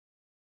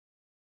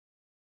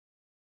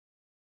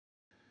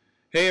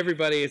Hey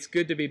everybody, it's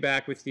good to be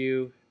back with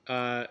you.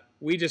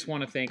 We just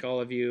want to thank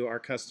all of you, our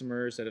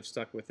customers that have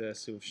stuck with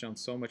us, who have shown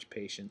so much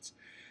patience.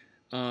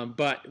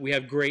 But we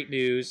have great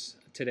news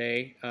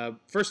today.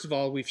 First of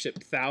all, we've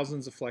shipped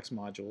thousands of Flex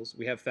modules.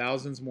 We have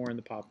thousands more in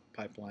the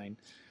pipeline.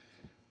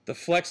 The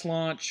Flex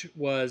launch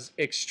was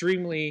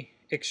extremely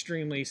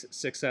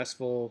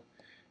successful.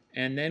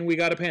 And then we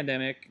got a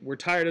pandemic. We're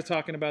tired of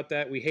talking about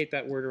that. We hate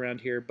that word around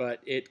here,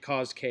 but it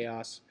caused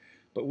chaos.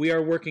 But we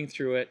are working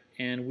through it,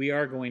 and we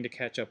are going to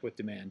catch up with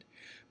demand.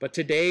 But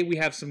today we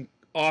have some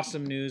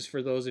awesome news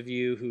for those of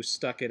you who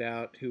stuck it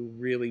out, who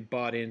really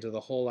bought into the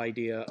whole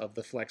idea of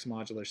the Flex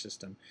Modular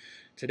System.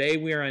 Today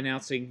we are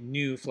announcing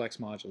new Flex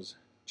modules.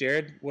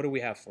 Jared, what do we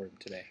have for them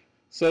today?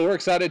 So we're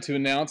excited to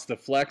announce the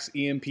Flex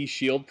EMP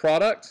Shield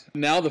product.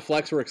 Now the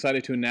Flex we're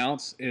excited to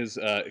announce is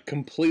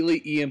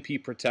completely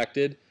EMP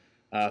protected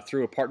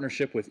through a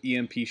partnership with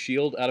EMP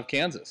Shield out of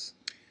Kansas.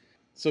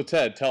 So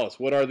Ted, tell us,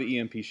 what are the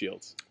EMP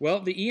Shields?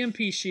 Well, the EMP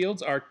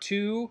Shields are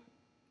two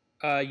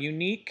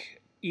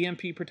unique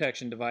EMP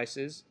protection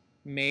devices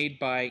made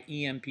by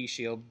EMP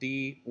Shield,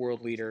 the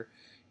world leader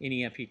in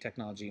EMP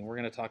technology, and we're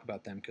going to talk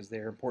about them because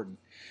they're important.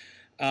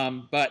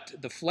 But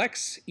the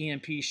Flex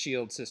EMP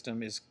Shield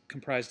system is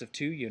comprised of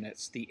two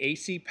units, the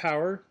AC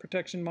power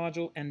protection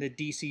module and the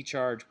DC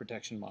charge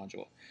protection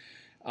module.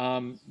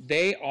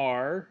 They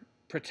are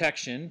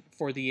protection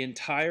for the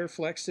entire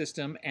Flex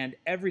system and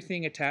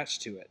everything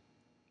attached to it.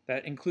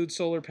 That includes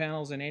solar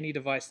panels and any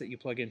device that you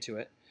plug into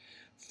it,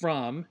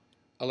 from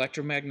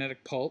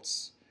electromagnetic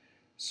pulse,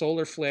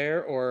 solar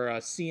flare, or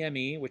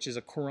CME, which is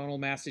a coronal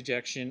mass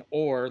ejection,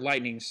 or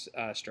lightning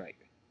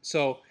strike.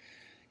 So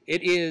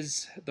it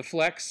is the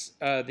Flex,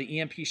 the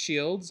EMP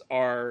Shields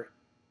are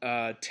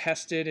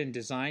tested and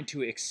designed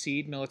to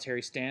exceed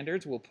military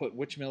standards. We'll put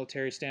which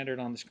military standard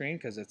on the screen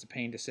because it's a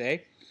pain to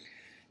say.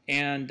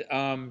 And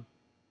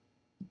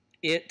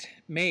it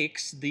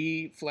makes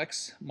the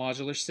Flex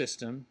modular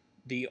system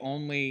the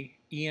only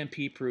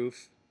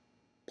EMP-proof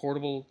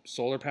portable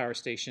solar power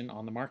station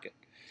on the market.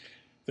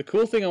 The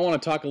cool thing I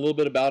want to talk a little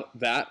bit about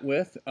that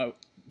with,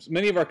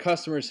 many of our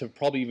customers have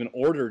probably even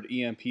ordered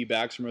EMP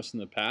bags from us in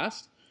the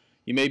past.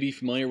 You may be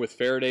familiar with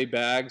Faraday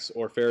bags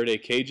or Faraday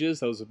cages.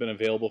 Those have been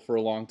available for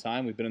a long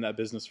time. We've been in that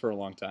business for a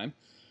long time.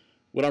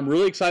 What I'm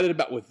really excited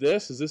about with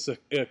this is this is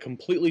a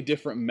completely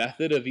different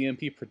method of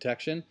EMP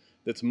protection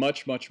that's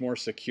much more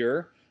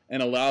secure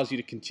and allows you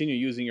to continue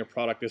using your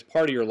product as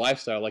part of your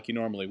lifestyle like you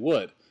normally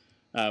would.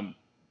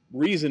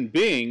 Reason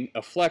being,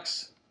 a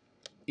Flex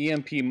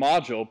EMP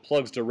module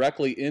plugs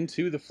directly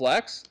into the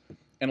Flex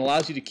and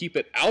allows you to keep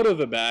it out of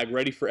the bag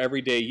ready for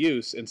everyday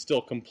use and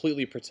still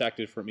completely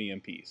protected from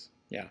EMPs.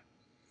 Yeah.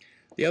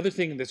 The other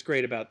thing that's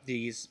great about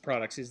these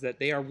products is that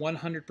they are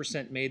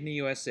 100% made in the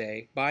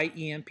USA by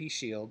EMP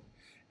Shield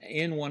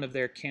in one of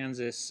their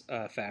Kansas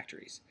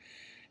factories.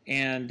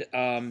 And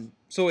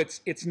so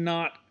it's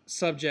not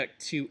subject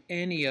to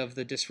any of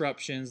the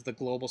disruptions, the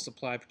global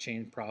supply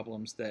chain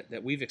problems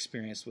that we've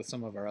experienced with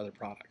some of our other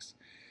products.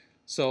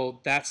 So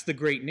that's the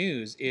great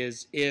news,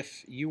 is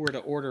if you were to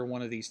order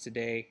one of these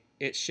today,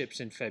 it ships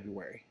in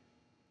February.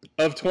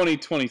 Of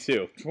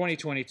 2022.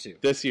 2022.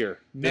 This year.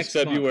 Next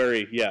this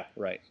February. month. Yeah,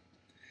 right.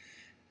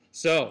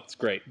 So it's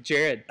great.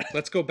 Jared,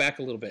 let's go back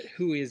a little bit.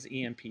 Who is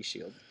EMP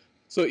Shield?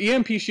 So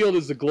EMP Shield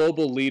is the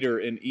global leader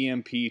in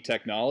EMP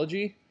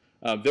technology.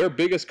 Their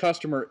biggest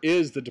customer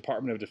is the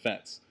Department of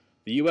Defense.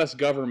 The U.S.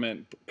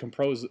 government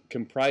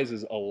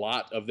comprises a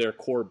lot of their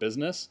core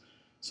business.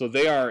 So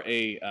they are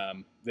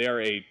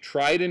a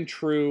tried and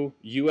true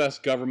U.S.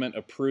 government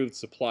approved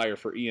supplier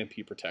for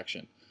EMP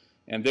protection.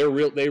 And they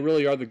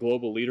really are the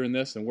global leader in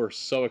this, and we're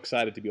so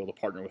excited to be able to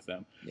partner with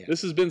them. Yeah.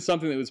 This has been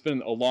something that has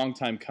been a long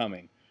time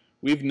coming.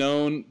 We've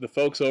known the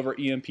folks over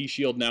EMP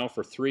Shield now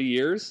for 3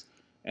 years,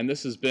 and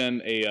this has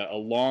been a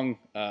long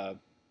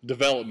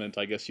development,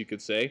 I guess you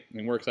could say,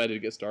 and we're excited to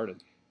get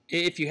started.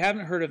 If you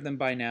haven't heard of them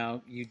by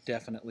now, you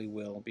definitely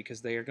will,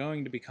 because they are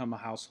going to become a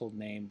household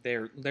name.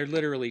 They're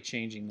literally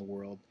changing the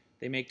world.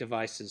 They make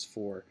devices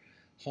for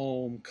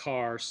home,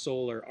 car,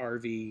 solar,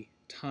 RV,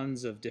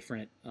 tons of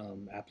different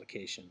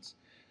applications.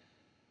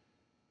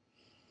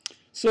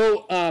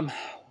 So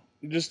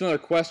just another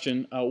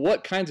question.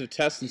 What kinds of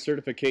tests and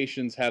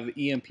certifications have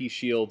the EMP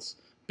Shields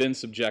been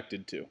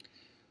subjected to?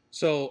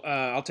 So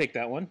I'll take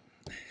that one.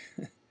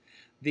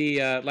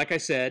 Like I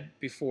said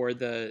before,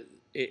 the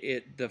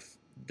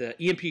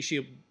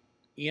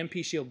EMP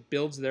Shield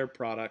builds their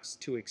products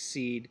to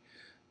exceed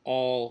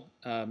all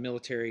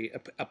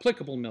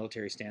applicable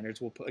military standards.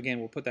 We'll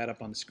put that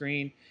up on the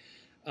screen.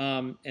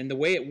 And the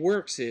way it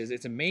works is,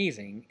 it's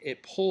amazing.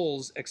 It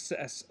pulls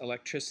excess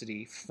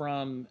electricity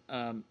from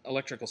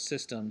electrical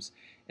systems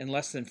in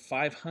less than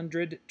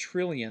 500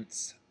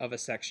 trillionths of a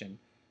second.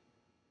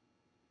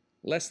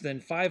 Less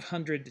than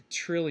 500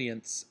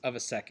 trillionths of a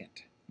second.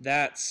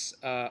 That's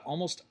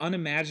almost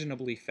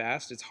unimaginably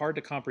fast. It's hard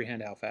to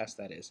comprehend how fast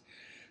that is.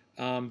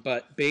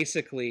 But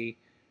basically,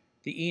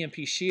 the EMP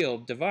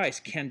Shield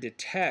device can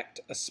detect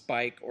a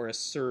spike or a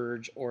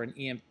surge or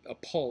a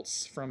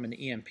pulse from an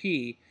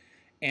EMP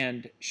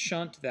and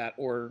shunt that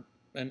or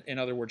in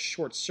other words,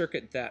 short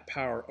circuit that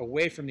power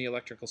away from the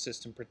electrical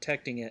system,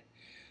 protecting it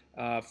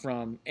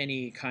from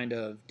any kind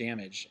of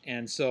damage.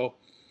 And so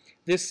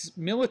this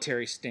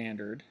military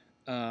standard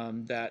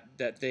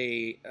that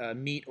they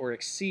meet or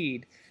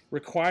exceed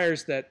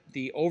requires that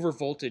the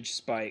overvoltage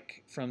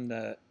spike from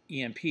the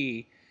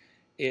EMP,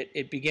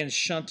 it begins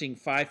shunting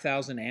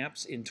 5,000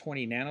 amps in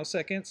 20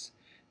 nanoseconds.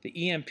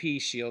 The EMP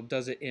shield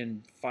does it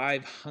in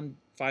 500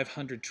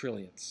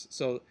 trillionths.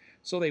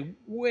 So they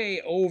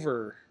way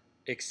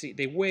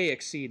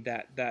exceed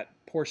that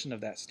portion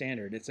of that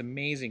standard. It's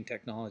amazing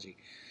technology.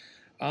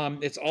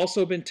 It's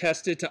also been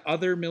tested to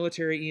other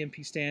military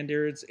EMP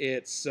standards.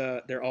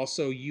 They're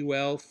also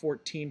UL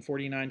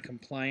 1449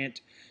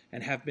 compliant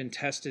and have been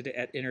tested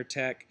at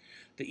Intertech.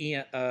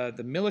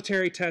 The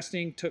military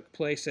testing took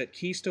place at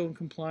Keystone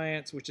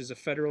Compliance, which is a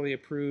federally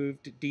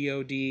approved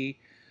DoD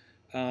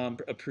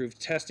approved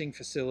testing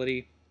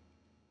facility.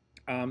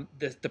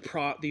 This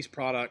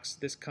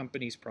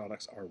company's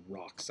products are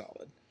rock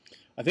solid.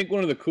 I think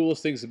one of the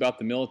coolest things about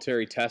the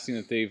military testing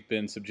that they've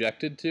been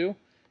subjected to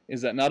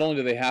is that not only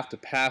do they have to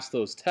pass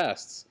those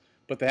tests,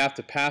 but they have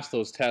to pass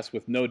those tests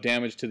with no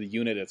damage to the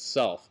unit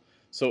itself.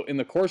 So in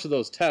the course of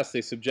those tests,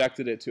 they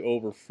subjected it to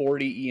over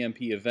 40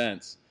 EMP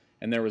events,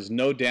 and there was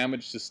no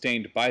damage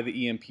sustained by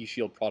the EMP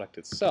Shield product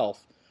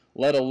itself,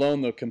 let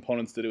alone the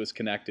components that it was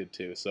connected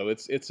to. So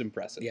it's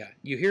impressive. Yeah,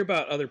 you hear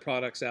about other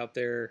products out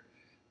there,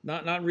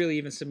 not really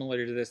even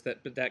similar to this,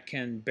 but that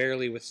can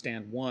barely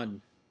withstand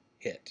one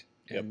hit,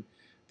 and Yep.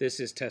 this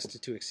is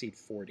tested to exceed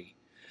 40.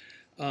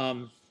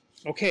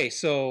 Okay,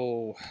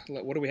 so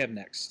what do we have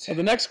next? Well,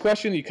 the next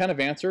question you kind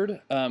of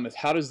answered is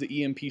how does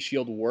the EMP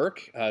Shield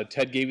work?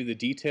 Ted gave you the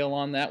detail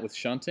on that with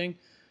shunting.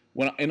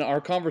 When in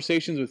our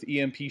conversations with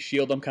EMP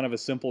Shield, I'm kind of a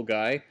simple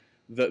guy.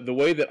 The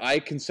way that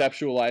I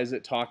conceptualize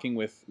it, talking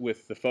with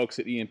the folks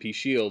at EMP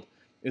Shield,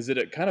 is that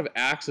it kind of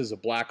acts as a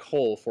black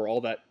hole for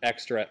all that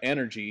extra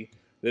energy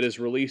that is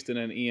released in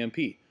an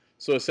EMP.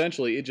 So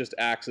essentially, it just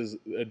acts as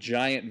a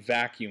giant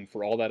vacuum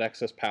for all that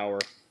excess power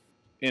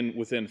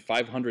within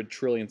 500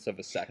 trillionths of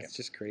a second. It's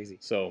just crazy.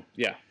 So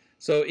yeah.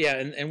 So yeah,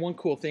 and one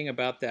cool thing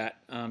about that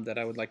that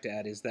I would like to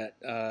add is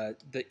that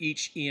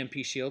each EMP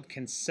shield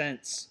can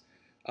sense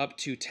up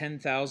to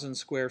 10,000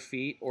 square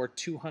feet or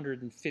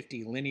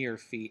 250 linear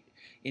feet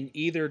in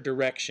either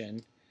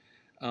direction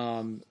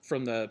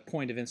from the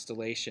point of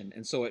installation,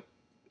 and so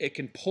it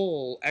can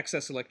pull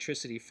excess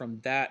electricity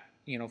from that,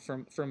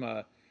 from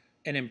an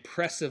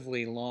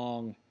impressively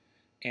long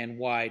and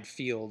wide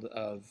field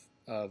of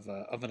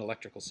an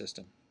electrical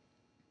system.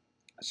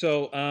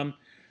 So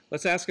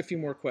let's ask a few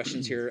more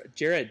questions here.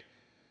 Jared,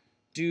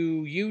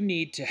 do you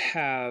need to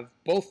have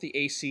both the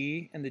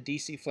AC and the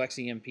DC Flex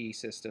EMP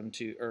system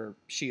or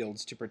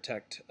shields to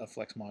protect a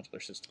Flex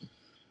Modular system?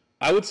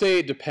 I would say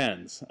it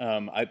depends. I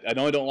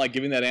know I don't like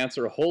giving that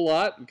answer a whole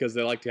lot because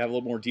they like to have a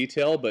little more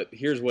detail, but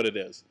here's what it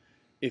is.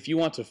 If you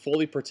want to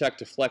fully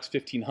protect a Flex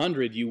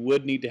 1500, you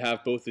would need to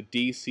have both the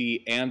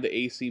DC and the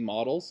AC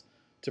models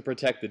to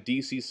protect the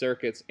DC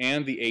circuits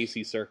and the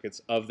AC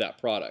circuits of that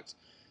product.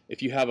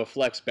 If you have a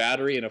Flex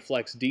battery and a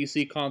Flex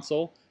DC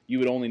console, you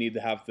would only need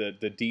to have the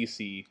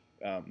DC,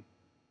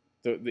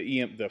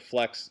 the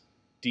Flex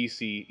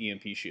DC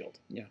EMP Shield.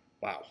 Yeah.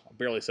 Wow, I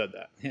barely said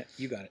that. Yeah,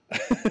 you got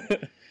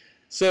it.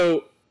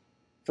 So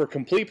for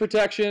complete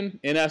protection,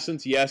 in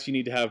essence, yes, you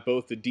need to have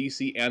both the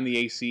DC and the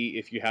AC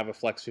if you have a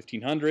Flex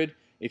 1500.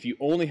 If you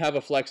only have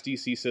a Flex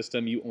DC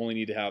system, you only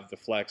need to have the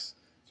Flex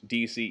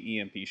DC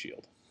EMP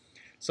Shield.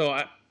 So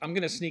I'm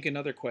going to sneak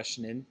another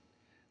question in.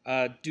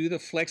 Do the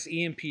Flex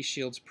EMP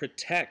shields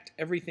protect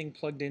everything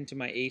plugged into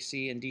my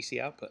AC and DC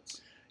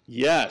outputs?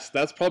 Yes,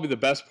 that's probably the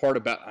best part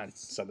about, I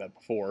said that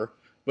before,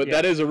 but Yeah.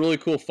 that is a really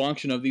cool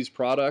function of these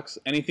products.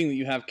 Anything that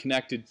you have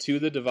connected to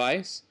the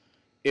device,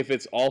 if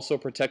it's also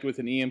protected with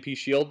an EMP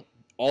shield,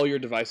 all your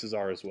devices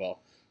are as well.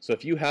 So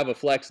if you have a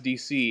Flex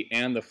DC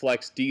and the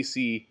Flex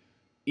DC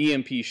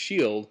EMP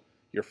shield,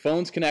 your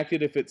phone's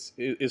connected if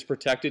is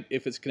protected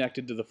if it's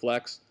connected to the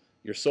Flex.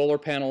 Your solar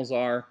panels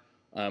are.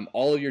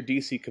 All of your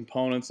DC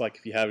components, like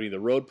if you have any of the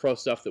Road Pro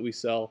stuff that we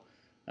sell,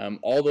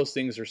 all those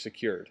things are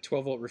secured.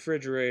 12-volt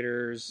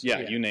refrigerators.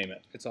 Yeah, you name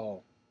it. It's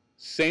all.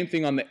 Same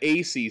thing on the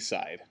AC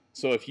side.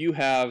 So if you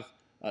have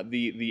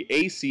the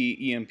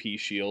AC EMP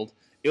shield,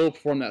 it'll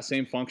perform that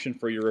same function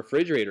for your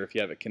refrigerator if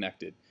you have it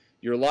connected.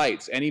 Your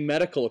lights, any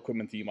medical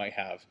equipment that you might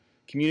have,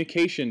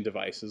 communication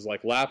devices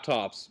like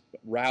laptops,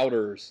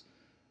 routers,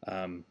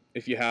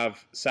 if you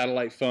have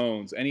satellite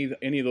phones, any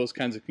of those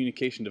kinds of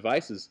communication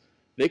devices,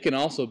 they can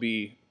also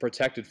be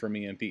protected from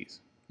EMPs.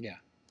 Yeah,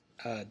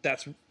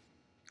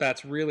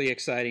 that's really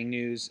exciting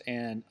news,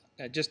 and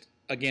just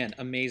again,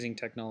 amazing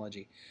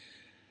technology.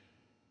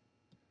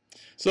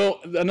 So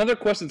another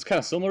question that's kind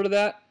of similar to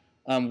that: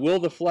 will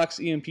the Flex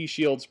EMP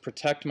shields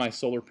protect my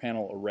solar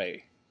panel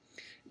array?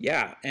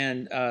 Yeah,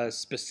 and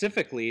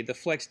specifically, the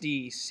Flex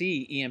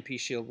DC EMP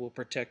shield will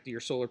protect your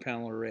solar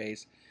panel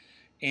arrays,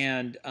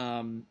 and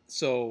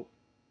so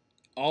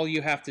all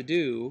you have to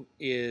do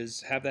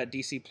is have that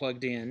DC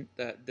plugged in,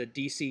 the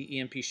DC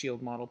EMP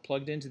shield model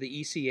plugged into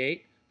the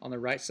EC8 on the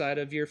right side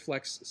of your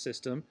Flex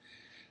system,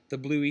 the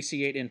blue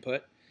EC8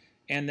 input,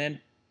 and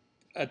then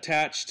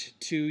attached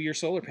to your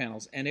solar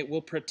panels, and it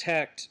will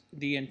protect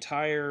the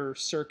entire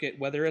circuit,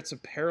 whether it's a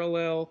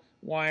parallel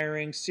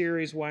wiring,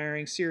 series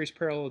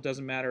parallel, it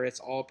doesn't matter. It's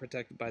all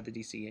protected by the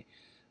DC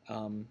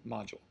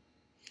module.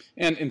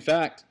 And in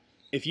fact,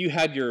 if you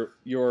had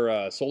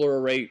your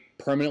solar array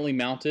permanently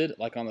mounted,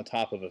 like on the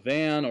top of a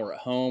van or at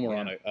home or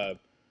on a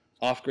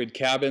off-grid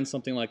cabin,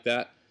 something like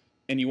that,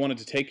 and you wanted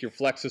to take your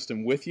Flex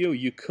system with you,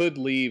 you could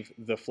leave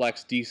the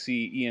Flex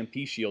DC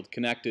EMP shield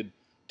connected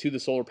to the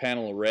solar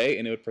panel array,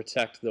 and it would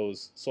protect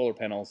those solar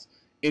panels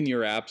in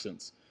your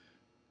absence.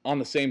 On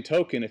the same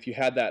token, if you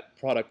had that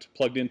product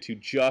plugged into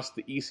just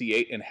the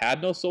EC8 and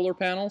had no solar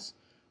panels,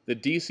 the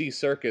DC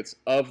circuits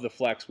of the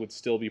Flex would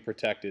still be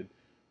protected,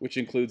 which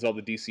includes all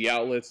the DC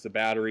outlets, the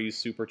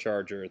batteries,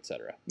 supercharger,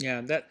 etc.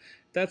 Yeah,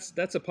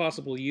 that's a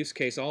possible use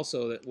case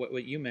also. That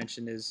what you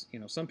mentioned is,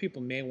 some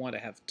people may want to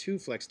have two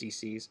Flex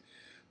DCs,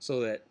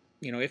 so that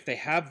if they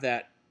have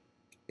that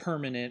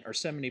permanent or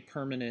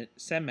semi-permanent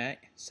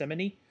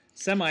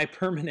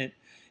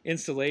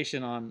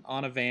installation on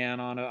a van,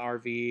 on an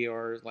RV,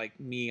 or like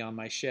me on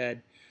my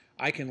shed,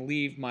 I can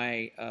leave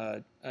my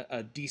a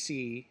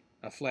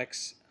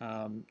Flex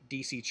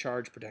DC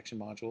charge protection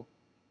module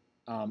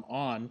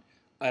on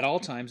at all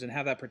times and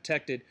have that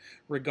protected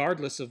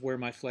regardless of where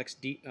my Flex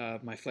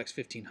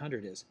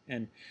 1500 is.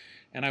 And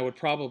I would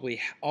probably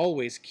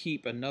always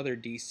keep another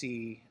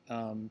DC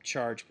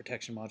charge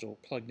protection module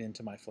plugged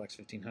into my Flex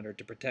 1500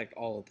 to protect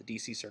all of the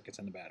DC circuits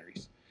and the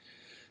batteries.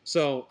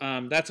 So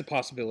that's a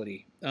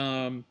possibility.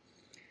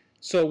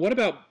 So what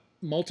about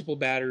multiple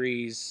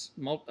batteries,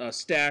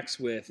 stacks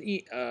with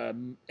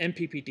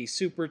MPPT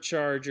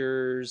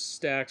superchargers,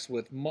 stacks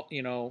with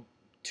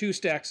 2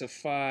 stacks of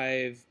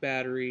 5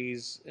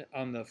 batteries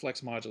on the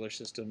Flex modular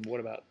system? What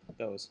about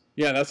those?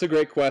 Yeah, that's a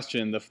great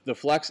question. The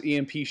Flex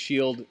EMP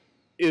Shield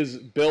is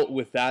built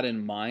with that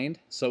in mind,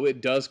 so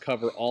it does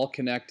cover all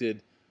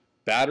connected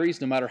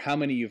batteries, no matter how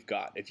many you've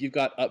got. If you've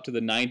got up to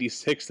the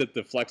 96 that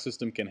the Flex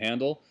system can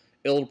handle,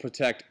 it'll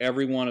protect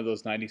every one of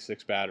those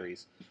 96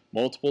 batteries.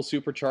 Multiple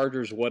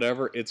superchargers,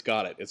 whatever, it's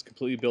got it. It's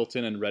completely built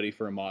in and ready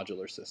for a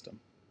modular system.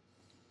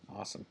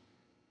 Awesome.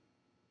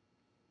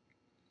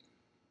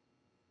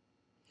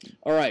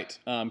 All right,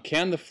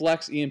 can the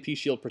Flex EMP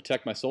Shield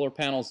protect my solar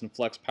panels and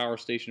Flex power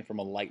station from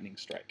a lightning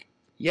strike?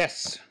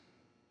 Yes,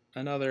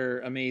 another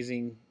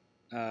amazing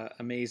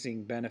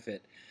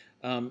benefit.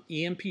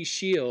 EMP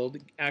Shield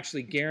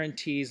actually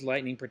guarantees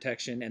lightning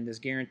protection, and this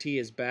guarantee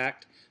is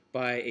backed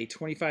by a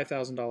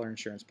 $25,000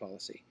 insurance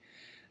policy.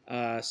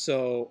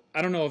 So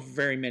I don't know of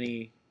very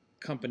many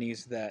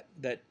companies that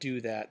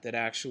do that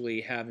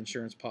actually have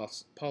insurance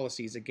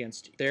policies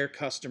against their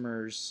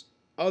customers'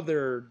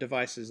 other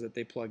devices that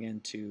they plug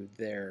into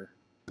their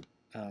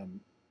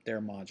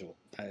module.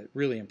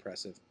 Really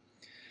impressive.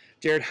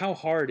 Jared, how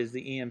hard is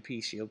the EMP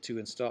Shield to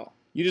install?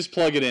 You just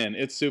plug it in.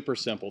 It's super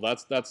simple.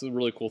 That's the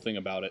really cool thing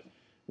about it.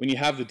 When you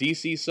have the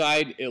DC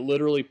side, it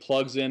literally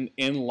plugs in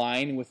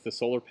line with the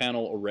solar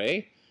panel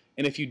array.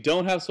 And if you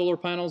don't have solar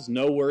panels,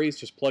 no worries.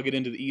 Just plug it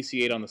into the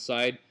EC8 on the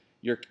side.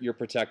 You're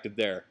protected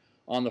there.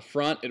 On the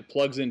front, it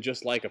plugs in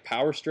just like a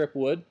power strip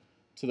would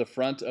to the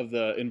front of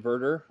the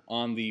inverter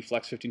on the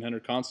Flex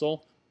 1500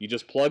 console. You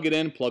just plug it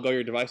in, plug all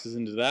your devices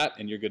into that,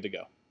 and you're good to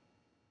go.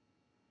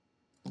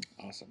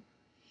 Awesome.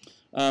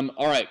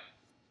 All right.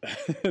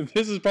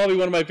 This is probably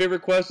one of my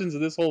favorite questions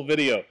of this whole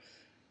video.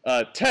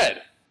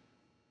 Ted,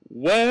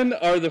 when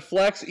are the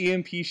Flex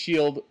EMP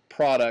Shield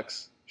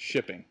products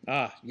shipping?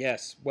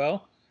 Yes.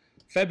 Well,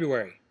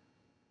 February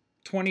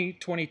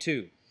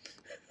 2022.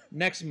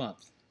 Next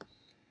month.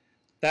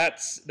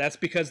 That's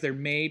because they're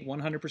made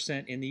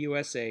 100% in the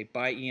U.S.A.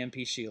 by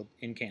EMP Shield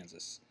in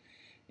Kansas.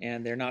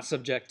 And they're not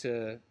subject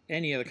to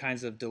any of the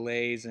kinds of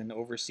delays and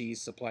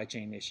overseas supply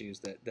chain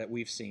issues that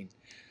we've seen.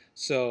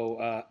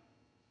 So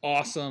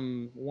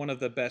awesome. One of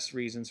the best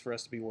reasons for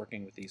us to be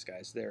working with these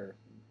guys.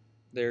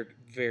 They're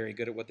very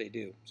good at what they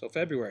do. So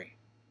February.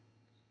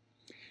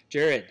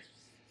 Jared,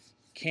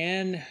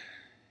 can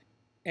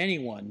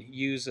anyone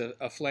use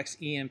a Flex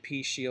EMP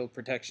Shield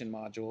protection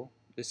module,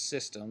 this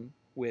system,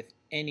 with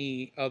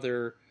any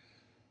other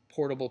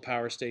portable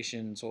power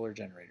station solar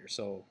generator?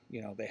 So,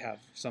 they have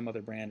some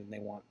other brand and they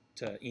want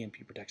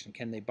EMP protection.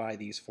 Can they buy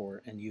these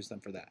for and use them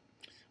for that?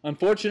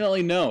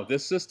 Unfortunately, no.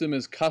 This system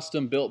is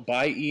custom built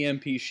by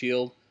EMP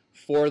Shield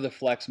for the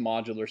Flex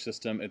modular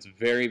system. It's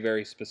very,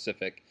 very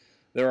specific.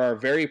 There are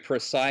very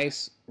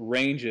precise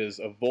ranges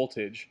of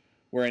voltage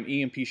where an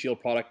EMP Shield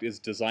product is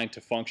designed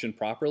to function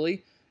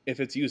properly. If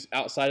it's used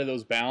outside of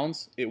those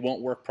bounds, it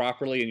won't work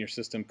properly and your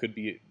system could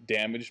be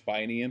damaged by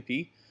an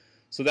EMP.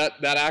 So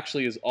that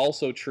actually is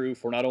also true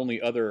for not only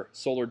other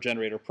solar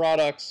generator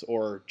products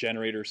or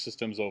generator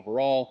systems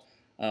overall,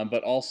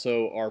 but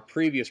also our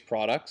previous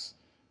products,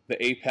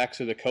 the Apex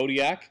or the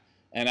Kodiak.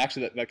 And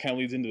actually that kind of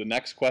leads into the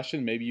next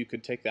question. Maybe you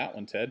could take that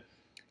one, Ted.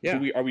 Yeah.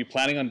 Are we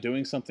planning on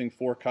doing something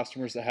for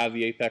customers that have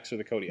the Apex or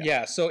the Kodiak?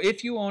 Yeah, so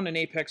if you own an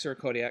Apex or a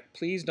Kodiak,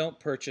 please don't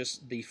purchase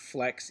the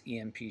Flex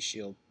EMP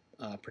Shield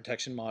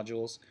protection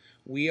modules.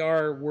 We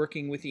are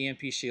working with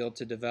EMP Shield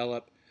to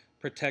develop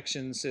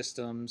protection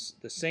systems,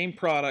 the same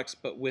products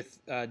but with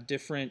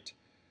different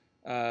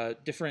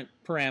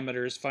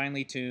parameters,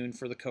 finely tuned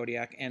for the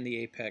Kodiak and the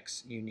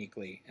Apex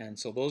uniquely. And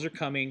so those are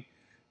coming.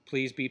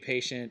 Please be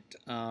patient,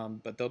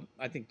 but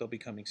I think they'll be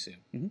coming soon.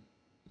 Mm-hmm.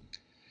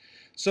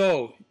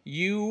 So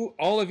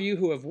all of you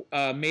who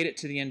have made it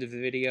to the end of the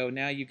video,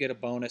 now you get a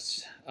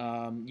bonus.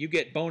 You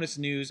get bonus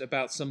news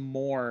about some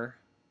more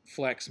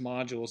Flex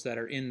modules that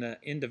are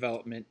in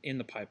development in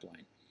the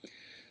pipeline.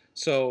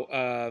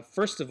 So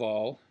first of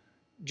all,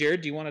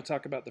 Jared, do you want to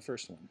talk about the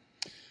first one?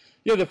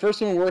 Yeah, the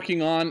first one we're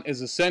working on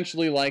is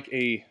essentially like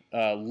a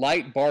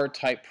light bar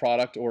type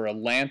product or a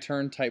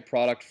lantern type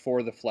product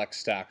for the Flex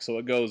stack. So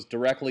it goes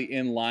directly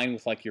in line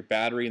with like your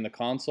battery in the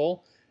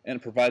console, and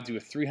it provides you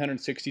with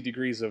 360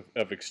 degrees of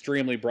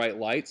extremely bright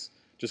lights.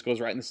 Just goes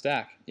right in the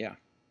stack. Yeah,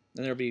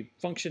 and there'll be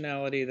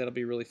functionality that'll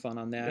be really fun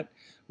on that. Yep.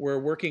 We're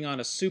working on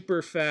a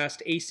super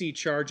fast AC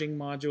charging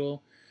module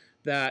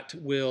that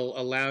will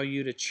allow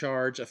you to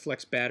charge a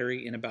Flex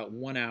battery in about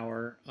 1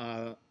 hour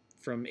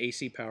from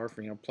AC power,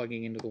 from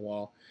plugging into the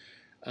wall,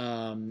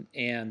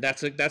 and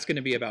that's going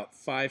to be about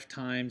 5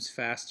 times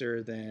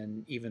faster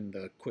than even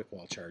the quick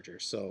wall charger.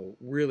 So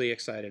really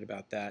excited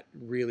about that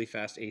really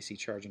fast AC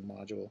charging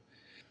module.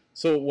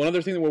 So one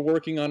other thing that we're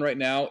working on right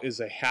now is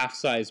a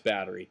half-size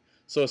battery.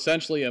 So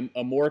essentially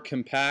a more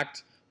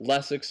compact,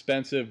 less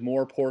expensive,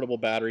 more portable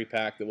battery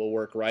pack that will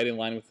work right in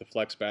line with the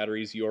Flex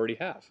batteries you already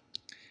have.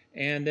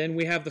 And then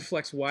we have the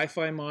Flex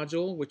Wi-Fi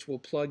module, which will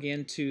plug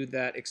into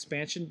that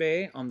expansion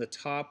bay on the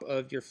top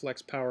of your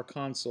Flex Power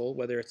console,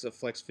 whether it's a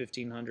Flex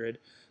 1500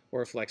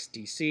 or a Flex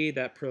DC.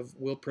 That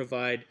will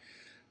provide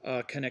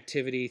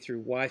connectivity through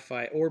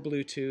Wi-Fi or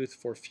Bluetooth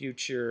for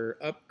future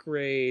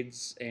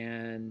upgrades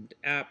and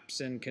apps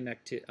and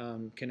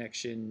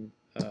connection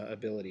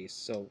abilities.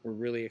 So we're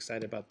really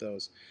excited about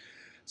those.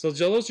 So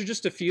those are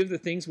just a few of the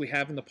things we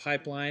have in the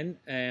pipeline,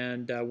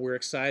 and we're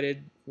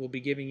excited. We'll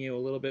be giving you a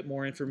little bit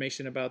more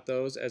information about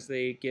those as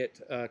they get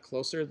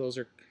closer. Those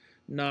are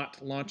not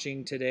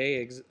launching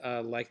today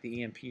like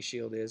the EMP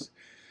Shield is.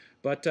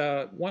 But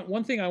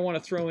one thing I want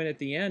to throw in at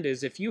the end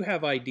is if you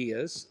have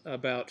ideas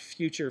about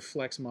future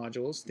Flex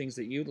modules, things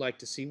that you'd like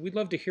to see, we'd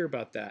love to hear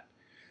about that.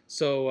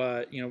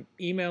 So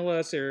email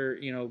us or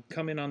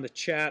come in on the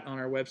chat on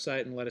our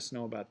website and let us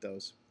know about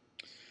those.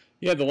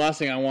 Yeah, the last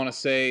thing I want to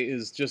say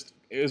is just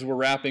as we're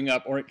wrapping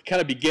up or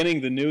kind of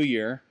beginning the new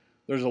year,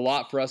 there's a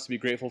lot for us to be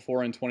grateful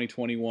for in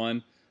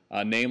 2021,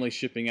 namely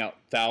shipping out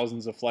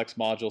thousands of Flex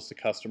modules to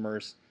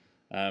customers.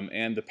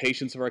 And the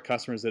patience of our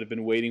customers that have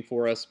been waiting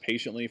for us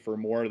patiently for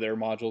more of their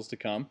modules to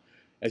come.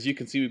 As you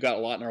can see, we've got a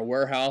lot in our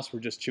warehouse. We're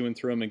just chewing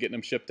through them and getting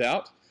them shipped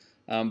out.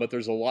 But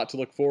there's a lot to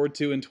look forward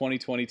to in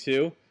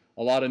 2022.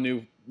 A lot of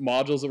new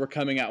modules that we're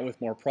coming out with,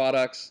 more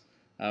products,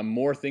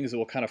 more things that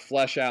will kind of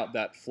flesh out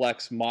that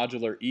Flex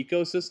modular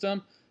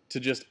ecosystem to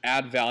just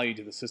add value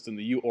to the system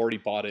that you already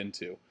bought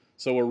into.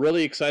 So we're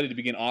really excited to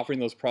begin offering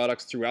those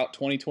products throughout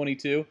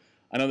 2022.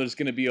 I know there's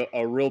going to be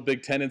a real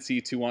big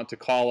tendency to want to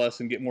call us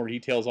and get more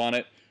details on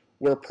it.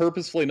 We're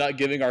purposefully not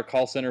giving our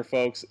call center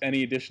folks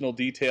any additional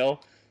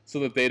detail so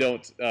that they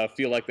don't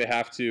feel like they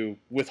have to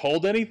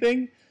withhold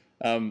anything.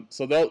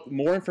 So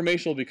more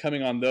information will be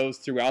coming on those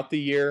throughout the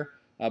year,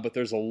 but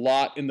there's a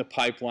lot in the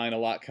pipeline, a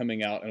lot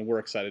coming out, and we're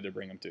excited to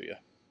bring them to you.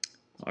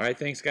 All right,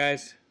 thanks,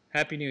 guys.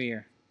 Happy New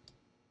Year.